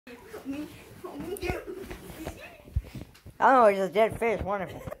Oh, it's a dead fish.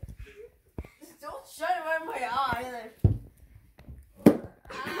 Wonderful. Don't shut it right in my eye.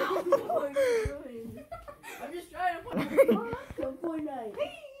 Ow, what are you doing? I'm just trying to put fortnight.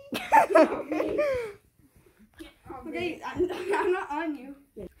 Okay, I'm not on you.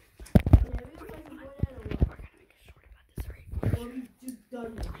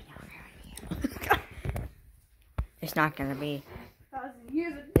 It's not gonna be.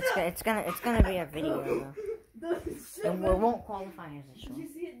 It's gonna be a video though. It won't qualify as a short. Did you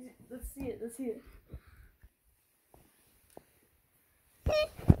see it? Let's see it. Let's see it.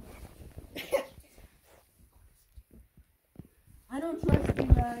 I don't trust you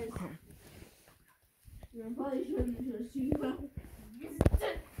guys. I'm probably sure you trust you.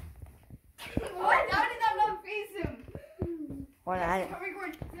 What? How did that not face him? What?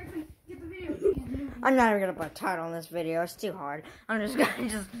 Record. Jackson, get the video. I'm not even gonna put a title on this video. It's too hard. I'm just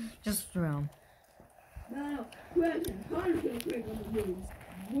gonna just throw him. No, question. 100% quick on the moves.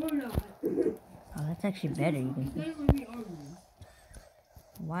 We're not. Oh, that's actually better. You can see. They would be arguing.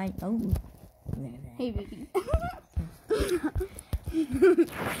 Why? Oh. Hey, baby.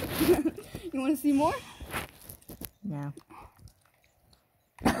 You want to see more? No.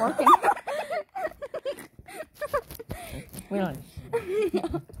 Working. We don't.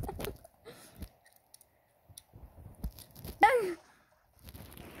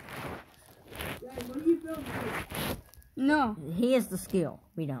 Guys, what are you filming? No. He has the skill.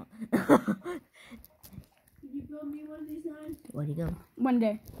 We don't. Can you film me one of these times? Where'd he go? One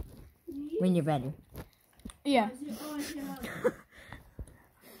day. When you're better. Yeah. Oh, I see how.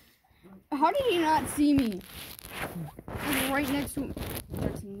 How did he not see me? I was right next to him.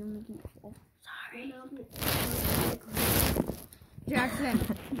 Jackson, you're making it full. Sorry. Jackson,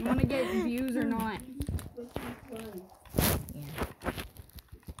 you want to get views or not? Yeah.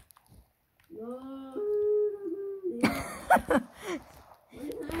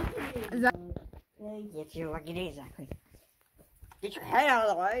 Is that Get your lucky day, exactly. Get your head out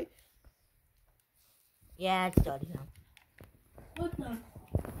of the way. Yeah, it's dirty now. What the?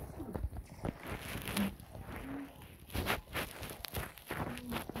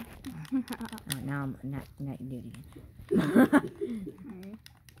 Oh, now I'm not do it again.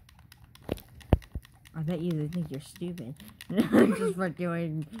 I bet you they think you're stupid. Just for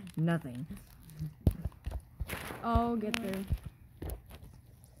doing nothing. Oh, get there.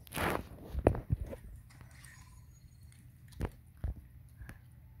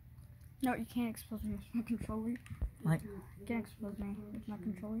 No, you can't expose me with my controller. What? You can't expose me with my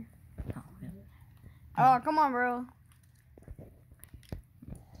controller. Oh, yeah. Oh, come on, bro.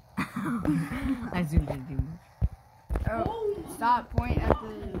 I zoomed in too much. Oh, stop pointing at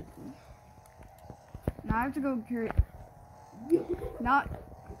the... Now I have to go carry... Now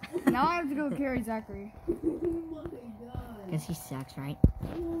I have to go carry Zachary. Oh my god. Because he sucks, right?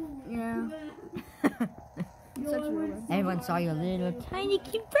 Yeah. Such a weirdo. Everyone saw your little tiny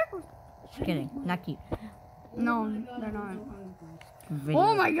cute freckles. Just kidding. Not cute. No, they're not. Video.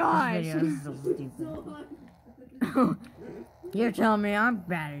 Oh my gosh! This video is so stupid. You're telling me I'm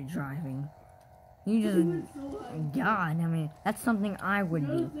bad at driving. You just... God, I mean, that's something I would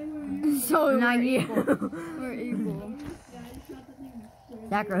be. So Not we're you. equal. We're equal.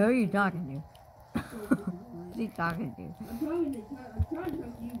 Zachary, who are you talking to? Who's he talking to? I'm trying to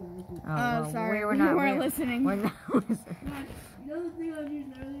talk to you guys. Oh, well, Sorry, we're not we weren't listening. We're not listening. Guys, you know the thing I was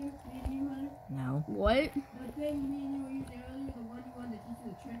using earlier? Me and you, honey? No. What? The thing me and you were using earlier, the one you wanted to teach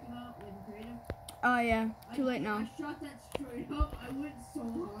you the trick about with creative? Oh yeah, too late now. I shot that straight up. I went so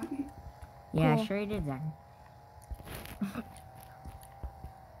high. Yeah, Cool. sure he did, Zach.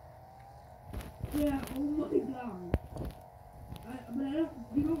 Yeah, oh my god. But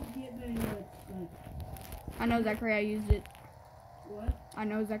you don't get very much, like, I know Zachary, I used it. what? I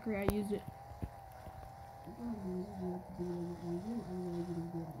know Zachary, I used it.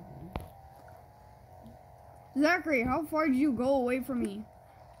 Zachary, how far did you go away from me?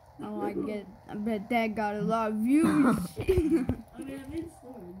 Oh, I bet that got a lot of views. I mean, I'm in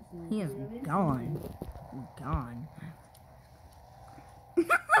storage. So He is gone. Gone.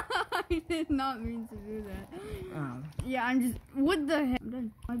 I did not mean to do that. Oh. Yeah, I'm just... What the heck? I'm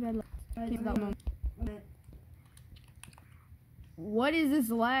done. My bad. Came that moment. What is this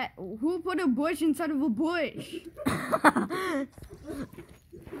Who put a bush inside of a bush?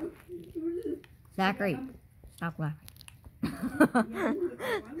 Zachary, stop laughing.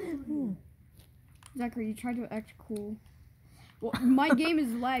 Zachary, you tried to act cool. Well, my game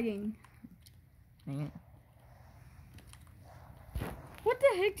is lagging. Dang it. What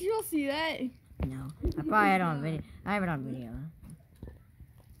the heck? Did you all see that? No. I probably had it on video. I have it on video.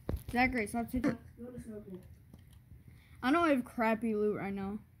 Zachary, stop taking. Go to circle. I know I have crappy loot right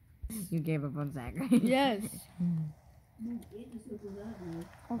now. You gave up on Zachary. Yes. Move into circle that way.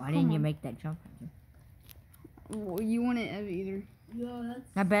 Oh, Why come didn't you on. make that jump? Well, you wouldn't have either. Yo, that's.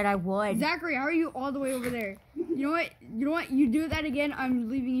 I bet I would. Zachary, how are you all the way over there? You know what? You know what? You do that again, I'm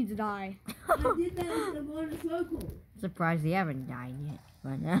leaving you to die. I did that in the one circle. Surprised you haven't died yet.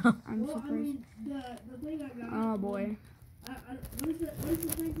 But no. I'm Well, I surprised. mean, the thing I got. Oh boy. What is the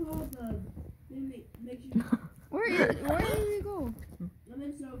thing called? The thing that makes you. Where did you go? I'm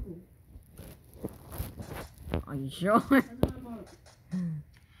in circle. Are you sure? That's my mark.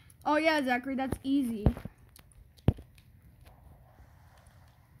 Oh yeah, Zachary, that's easy.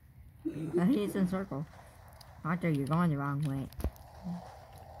 I think it's in circle. Arthur, you're going the wrong way.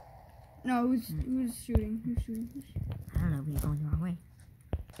 No, who's shooting? Who's shooting? I don't know, but you're going the wrong way.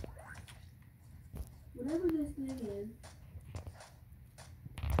 Whatever this thing is.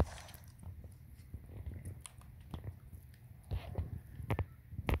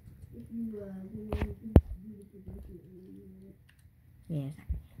 If you Yes.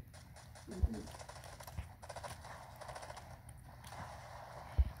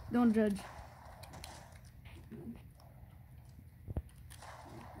 Don't judge.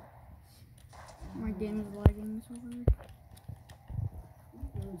 My game is lagging so hard.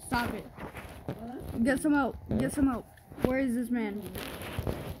 Stop it. Get some help. Get some help. Where is this man?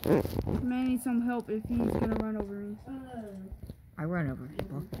 Man needs some help if he's gonna run over me. I run over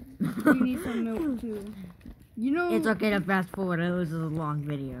people. You need some milk too. You know, It's okay to fast forward. This is a long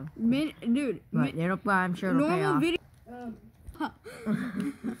video. dude. But I'm sure it'll pay Normal off. video.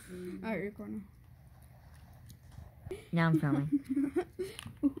 Alright, record Now I'm filming.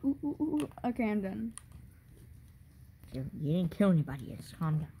 now. Okay, I'm done. You didn't kill anybody yet. Just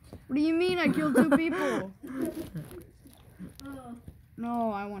calm down. What do you mean I killed 2 people?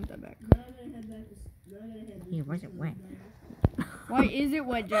 No, I want that back. Now I'm gonna head back to. Now I'm gonna head. Hey, why's it wet? Why is it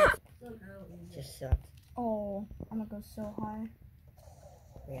wet, Jack? Just sucks. Oh, I'm gonna go so high.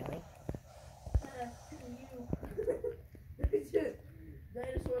 Really?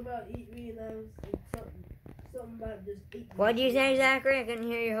 Dinosaur about eat me, and I was something about just eat me. What did you say, Zachary? I couldn't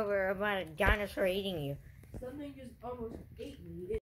hear you over about a dinosaur eating you. Something just almost ate me.